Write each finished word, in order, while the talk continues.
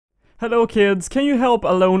Hello kids, can you help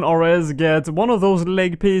Alone RS get one of those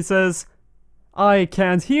leg pieces? I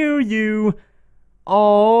can't hear you.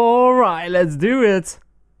 Alright, let's do it.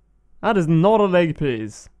 That is not a leg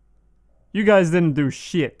piece. You guys didn't do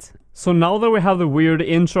shit. So now that we have the weird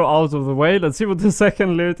intro out of the way, let's see what the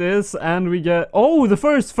second loot is. And we get... oh, the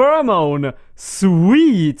first pheromone!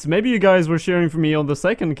 Sweet! Maybe you guys were cheering for me on the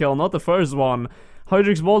second kill, not the first one.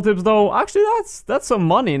 Hydrix ball tips though, actually that's some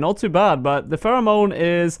money, not too bad. But the pheromone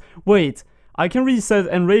is... wait, I can reset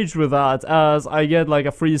Enrage with that as I get like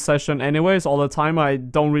a free session anyways all the time. I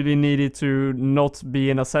don't really need it to not be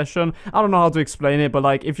in a session. I don't know how to explain it, but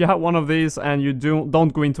like if you have one of these and you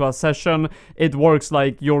don't go into a session, it works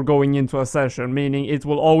like you're going into a session, meaning it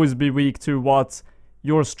will always be weak to what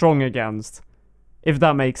you're strong against. If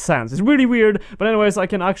that makes sense. It's really weird, but anyways, I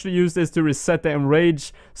can actually use this to reset the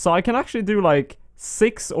Enrage, so I can actually do like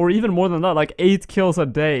 6 or even more than that, like 8 kills a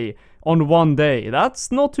day on one day.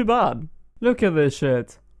 That's not too bad. Look at this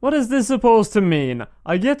shit. What is this supposed to mean?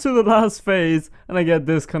 I get to the last phase and I get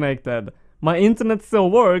disconnected. My internet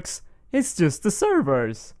still works, it's just the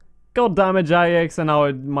servers. God damn it, Jax, and now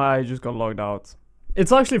I just got logged out.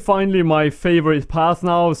 It's actually finally my favorite path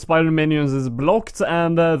now. Spider minions is blocked,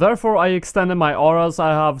 and therefore I extended my auras.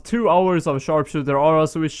 I have 2 hours of sharpshooter aura,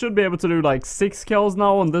 so we should be able to do like 6 kills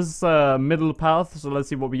now on this middle path. So let's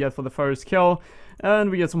see what we get for the first kill, and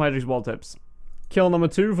we get some Hydrix ball tips. Kill number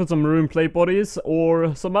 2 for some rune plate bodies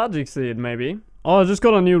or some magic seed maybe. Oh, I just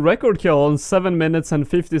got a new record kill on 7 minutes and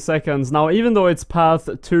 50 seconds. Now, even though it's path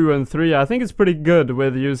 2 and 3, I think it's pretty good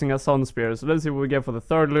with using a sun spear. So let's see what we get for the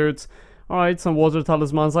third loot. Alright, some water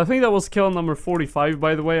talismans. I think that was kill number 45,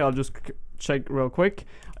 by the way. I'll just check real quick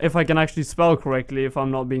if I can actually spell correctly, if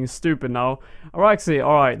I'm not being stupid now. Araxi,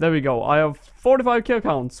 alright, there we go. I have 45 kill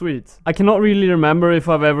count, sweet. I cannot really remember if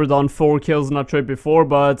I've ever done 4 kills in a trip before,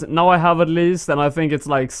 but now I have at least, and I think it's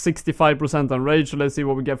like 65% on rage, so let's see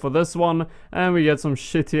what we get for this one. And we get some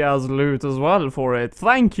shitty ass loot as well for it.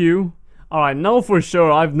 Thank you! Alright, now for sure,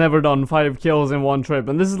 I've never done 5 kills in one trip,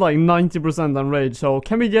 and this is like 90% on rage, so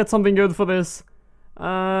can we get something good for this?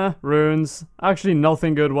 Runes. Actually,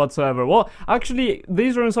 nothing good whatsoever. Well, actually,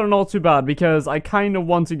 these runes are not too bad, because I kind of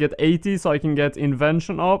want to get 80 so I can get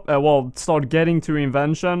invention up, well, start getting to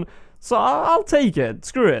invention, so I'll take it,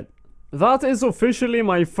 screw it. That is officially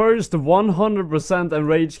my first 100%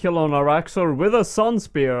 enrage kill on Araxor with a Sun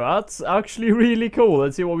Spear. That's actually really cool.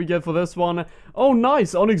 Let's see what we get for this one. Oh,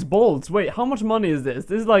 nice! Onyx Bolts. Wait, how much money is this?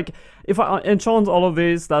 This is like, if I enchant all of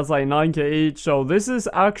these, that's like 9k each. So this is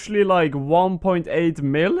actually like 1.8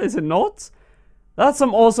 mil, is it not? That's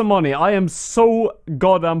some awesome money. I am so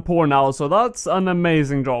goddamn poor now, so that's an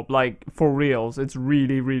amazing drop. Like, for reals. It's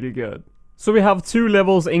really, really good. So we have 2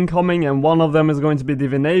 levels incoming, and one of them is going to be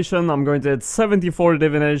divination. I'm going to hit 74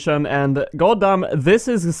 divination, and goddamn, this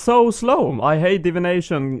is so slow. I hate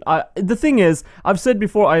divination. The thing is, I've said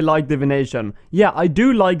before I like divination. Yeah, I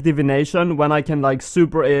do like divination when I can like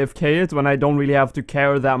super AFK it, when I don't really have to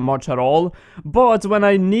care that much at all. But when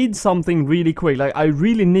I need something really quick, like I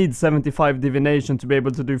really need 75 divination to be able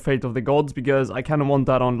to do Fate of the Gods, because I kind of want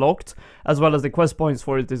that unlocked, as well as the quest points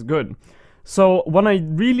for it is good. So when I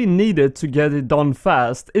really need it to get it done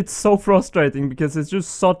fast, it's so frustrating because it's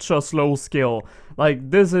just such a slow skill. Like,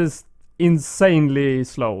 this is insanely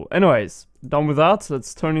slow. Anyways, done with that.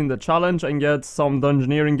 Let's turn in the challenge and get some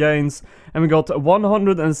dungeoneering gains. And we got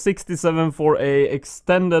 167 for a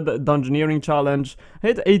extended dungeoneering challenge. I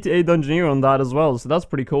hit 88 dungeoneering on that as well, so that's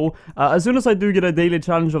pretty cool. As soon as I do get a daily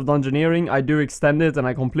challenge of dungeoneering, I do extend it and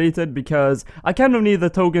I complete it, because I kind of need the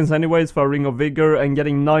tokens anyways for a Ring of Vigor, and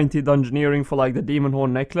getting 90 dungeoneering for like the Demon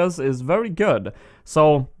Horn necklace is very good.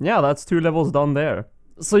 So yeah, that's 2 levels done there.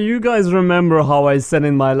 So you guys remember how I said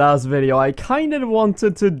in my last video, I kind of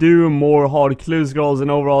wanted to do more hard clue scrolls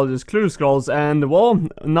and overall just clue scrolls, and well,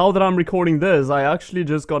 now that I'm recording this, I actually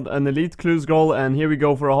just got an elite clue scroll, and here we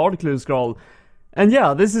go for a hard clue scroll. And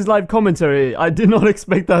yeah, this is live commentary. I did not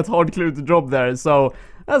expect that hard clue to drop there, so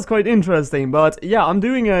that's quite interesting. But yeah, I'm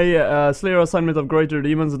doing a Slayer assignment of Greater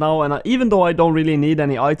Demons now, and even though I don't really need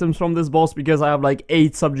any items from this boss, because I have like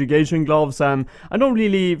 8 subjugation gloves, and I don't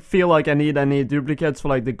really feel like I need any duplicates for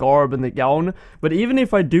like the garb and the gown, but even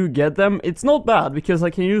if I do get them, it's not bad, because I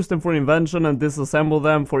can use them for invention and disassemble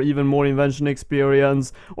them for even more invention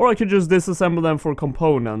experience, or I could just disassemble them for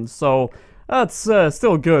components, so that's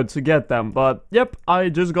still good to get them. But yep, I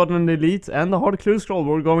just got an elite and the hard clue scroll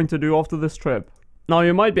we're going to do after this trip. Now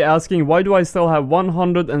you might be asking, why do I still have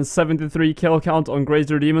 173 kill count on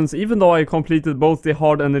Greater Demons even though I completed both the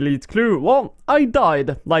hard and elite clue? Well, I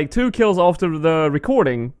died like 2 kills after the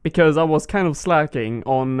recording because I was kind of slacking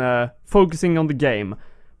on focusing on the game.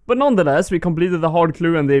 But nonetheless, we completed the hard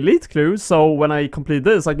clue and the elite clue, so when I complete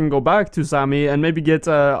this, I can go back to Sammy and maybe get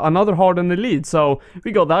another hard and elite. So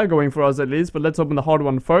we got that going for us at least, but let's open the hard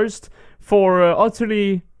one first. For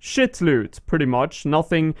utterly shit loot, pretty much.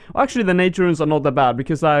 Nothing. Actually, the nature runes are not that bad,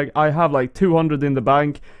 because I have like 200 in the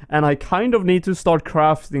bank, and I kind of need to start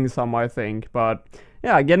crafting some, I think. But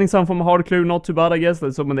yeah, getting some from a hard clue, not too bad, I guess.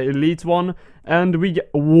 Let's open the elite one, and we get...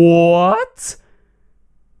 What?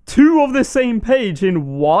 2 of the same page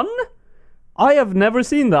in 1? I have never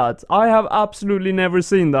seen that. I have absolutely never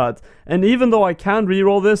seen that. And even though I can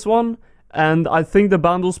reroll this one, and I think the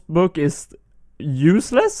bundles book is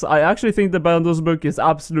useless, I actually think the bundles book is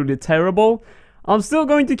absolutely terrible, I'm still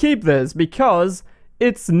going to keep this because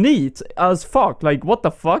it's neat as fuck. Like, what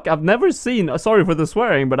the fuck? I've never seen, sorry for the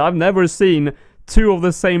swearing, but I've never seen 2 of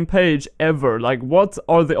the same page ever. Like, what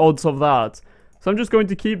are the odds of that? So I'm just going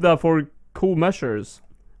to keep that for cool measures.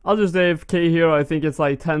 I'll just AFK here. I think it's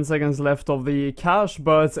like 10 seconds left of the cash,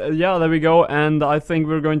 but yeah, there we go. And I think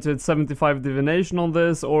we're going to hit 75 divination on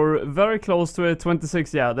this, or very close to it.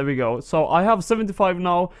 26, yeah, there we go. So I have 75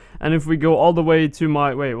 now, and if we go all the way to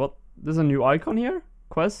my... Wait, what? There's a new icon here?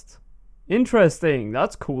 Quest? Interesting,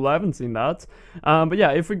 that's cool, I haven't seen that. But yeah,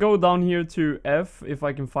 if we go down here to F, if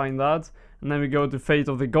I can find that, and then we go to Fate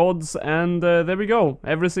of the Gods, and there we go.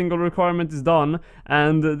 Every single requirement is done,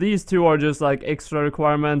 and these 2 are just like extra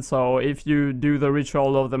requirements. So if you do the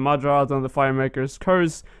ritual of the Madrat and the Firemaker's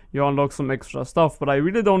Curse, you unlock some extra stuff, but I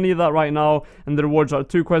really don't need that right now, and the rewards are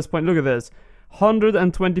 2 quest points. Look at this.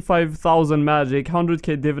 125,000 magic,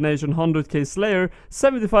 100k divination, 100k slayer,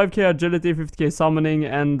 75k agility, 50k summoning,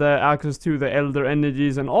 and access to the elder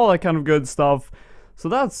energies and all that kind of good stuff. So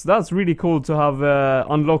that's really cool to have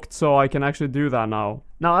unlocked, so I can actually do that now.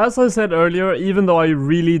 Now, as I said earlier, even though I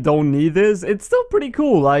really don't need this, it's still pretty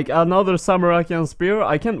cool. Like, another Samurakian spear,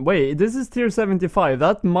 I can... Wait, this is tier 75.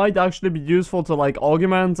 That might actually be useful to, like,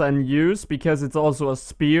 augment and use, because it's also a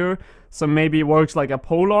spear. So maybe it works like a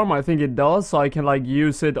polearm. I think it does, so I can, like,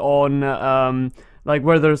 use it on, like,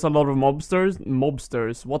 where there's a lot of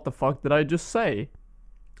mobsters. What the fuck did I just say?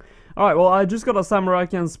 Alright, well, I just got a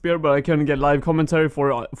Samurakian spear, but I couldn't get live commentary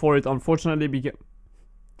for it, unfortunately, because...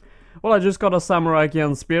 Well, I just got a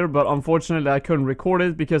Samurakian spear, but unfortunately I couldn't record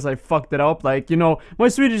it because I fucked it up. Like, you know, my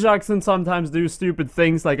Swedish accent sometimes do stupid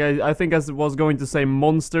things. Like, I think I was going to say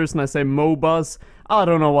monsters and I say MOBAs. I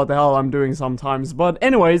don't know what the hell I'm doing sometimes. But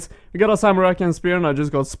anyways, we got a Samurakian spear and I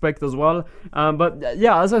just got spec'd as well. But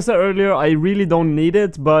yeah, as I said earlier, I really don't need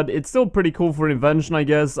it, but it's still pretty cool for invention, I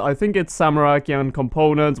guess. I think it's Samurakian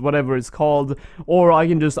components, whatever it's called. Or I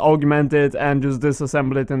can just augment it and just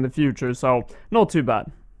disassemble it in the future, so not too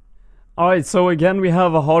bad. Alright, so again we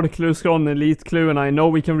have a hard clue scroll and elite clue, and I know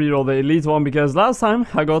we can reroll the elite one because last time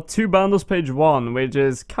I got 2 bundles page 1, which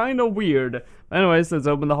is kind of weird. Anyways, let's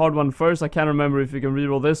open the hard one first. I can't remember if we can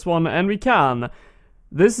reroll this one, and we can.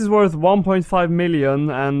 This is worth 1.5 million,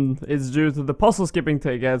 and it's due to the puzzle skipping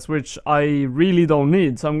tickets, which I really don't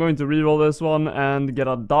need. So I'm going to reroll this one and get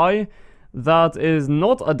a die. That is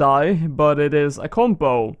not a die, but it is a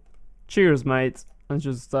combo. Cheers, mate. Let's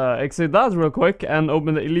just exit that real quick and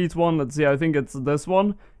open the elite one. Let's see, I think it's this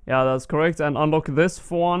one. Yeah, that's correct. And unlock this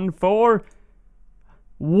one for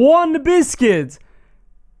 1 biscuit.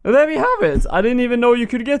 There we have it. I didn't even know you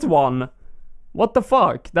could get 1. What the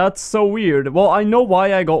fuck? That's so weird. Well, I know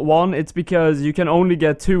why I got 1. It's because you can only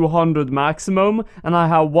get 200 maximum, and I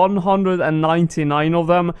have 199 of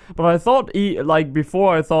them. But I thought, like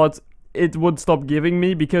before, I thought it would stop giving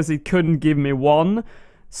me because it couldn't give me 1.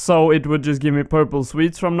 So it would just give me purple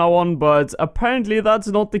sweets from now on, but apparently that's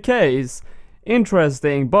not the case.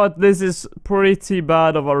 Interesting, but this is pretty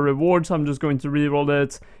bad of a reward, so I'm just going to reroll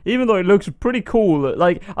it. Even though it looks pretty cool.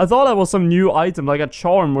 Like, I thought that was some new item, like a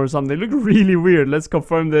charm or something. It looked really weird. Let's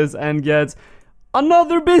confirm this and get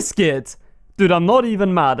another biscuit. Dude, I'm not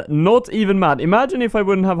even mad. Not even mad. Imagine if I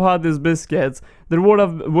wouldn't have had this biscuit. There would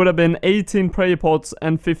have been 18 prayer pots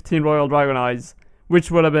and 15 royal dragon eyes, which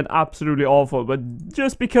would have been absolutely awful, but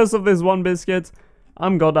just because of this 1 biscuit,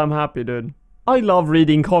 I'm goddamn happy, dude. I love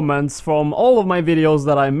reading comments from all of my videos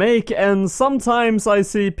that I make, and sometimes I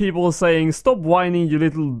see people saying, stop whining, you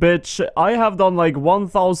little bitch. I have done like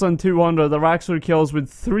 1,200 Araxor kills with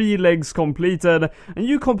 3 legs completed, and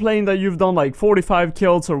you complain that you've done like 45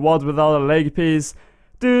 kills or what without a leg piece.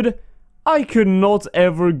 Dude, I could not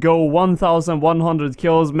ever go 1,100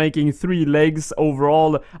 kills making 3 legs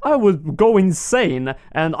overall. I would go insane,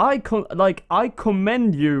 and I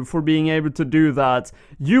commend you for being able to do that.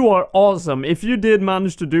 You are awesome. If you did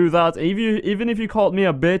manage to do that, even if you called me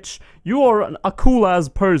a bitch, you are a cool ass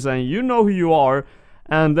person. You know who you are,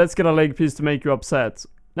 and let's get a leg piece to make you upset.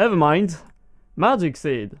 Never mind. Magic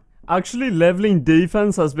Seed. Actually, leveling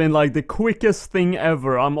defense has been like the quickest thing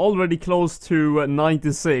ever. I'm already close to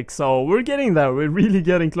 96, so we're getting there. We're really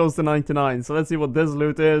getting close to 99. So let's see what this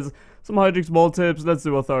loot is. Some Hydrix ball tips. Let's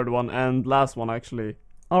do a third one and last one actually.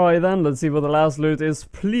 Alright then, let's see what the last loot is.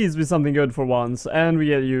 Please be something good for once. And we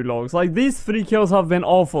get U-logs. Like, these 3 kills have been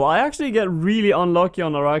awful. I actually get really unlucky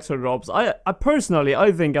on Araxor drops. I personally,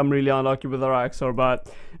 I think I'm really unlucky with Araxor,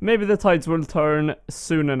 but maybe the tides will turn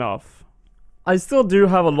soon enough. I still do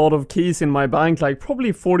have a lot of keys in my bank, like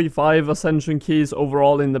probably 45 Ascension keys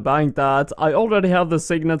overall in the bank that I already have the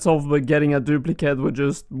signets of, but getting a duplicate would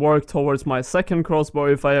just work towards my second crossbow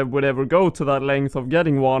if I would ever go to that length of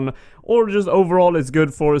getting one, or just overall it's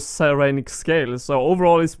good for Serenic scale. So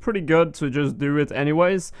overall it's pretty good to just do it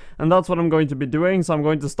anyways, and that's what I'm going to be doing. So I'm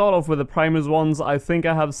going to start off with the Primus ones. I think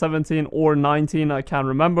I have 17 or 19, I can't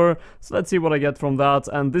remember, so let's see what I get from that.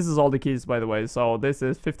 And this is all the keys, by the way, so this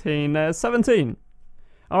is 15, 17.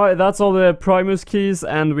 Alright, that's all the Primus keys,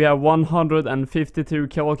 and we have 152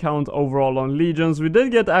 kill count overall on Legions. We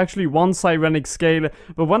did get actually 1 Sirenic scale,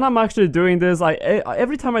 but when I'm actually doing this,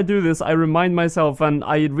 every time I do this, I remind myself and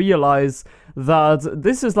I realize that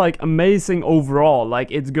this is like amazing overall.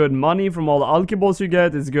 Like, it's good money from all the alkeballs you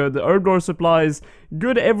get, it's good herb lore supplies,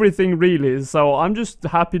 good everything really. So I'm just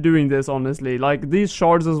happy doing this, honestly. Like, these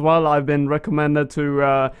shards as well, I've been recommended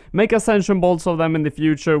to make ascension bolts of them in the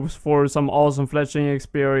future for some awesome fletching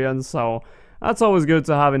experience, so that's always good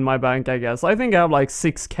to have in my bank, I guess. I think I have like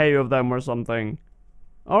 6k of them or something.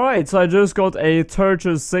 Alright, so I just got a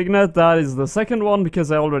Tertius Signet. That is the second one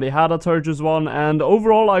because I already had a Tertius one, and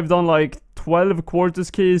overall I've done like 12 Quartus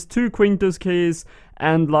keys, 2 Quintus keys,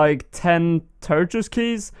 and like 10 Tertius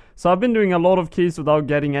keys. So I've been doing a lot of keys without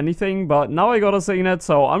getting anything, but now I got a Signet,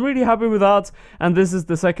 so I'm really happy with that. And this is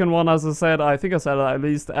the second one, as I said. I think I said it at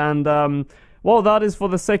least. And well, that is for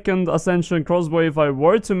the second Ascension crossbow. If I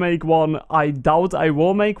were to make one, I doubt I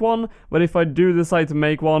will make one, but if I do decide to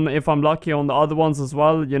make one, if I'm lucky on the other ones as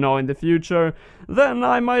well, you know, in the future, then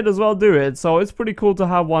I might as well do it. So it's pretty cool to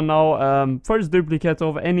have one now, first duplicate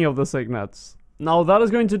of any of the Signets. Now that is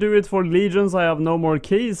going to do it for Legions. I have no more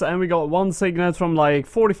keys, and we got 1 Signet from like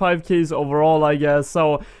 45 keys overall, I guess,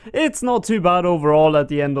 so it's not too bad overall at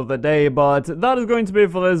the end of the day. But that is going to be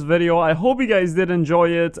it for this video. I hope you guys did enjoy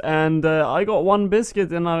it, and I got 1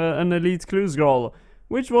 biscuit in an Elite Clue Scroll,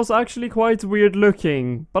 which was actually quite weird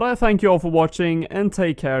looking. But I thank you all for watching, and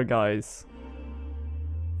take care, guys.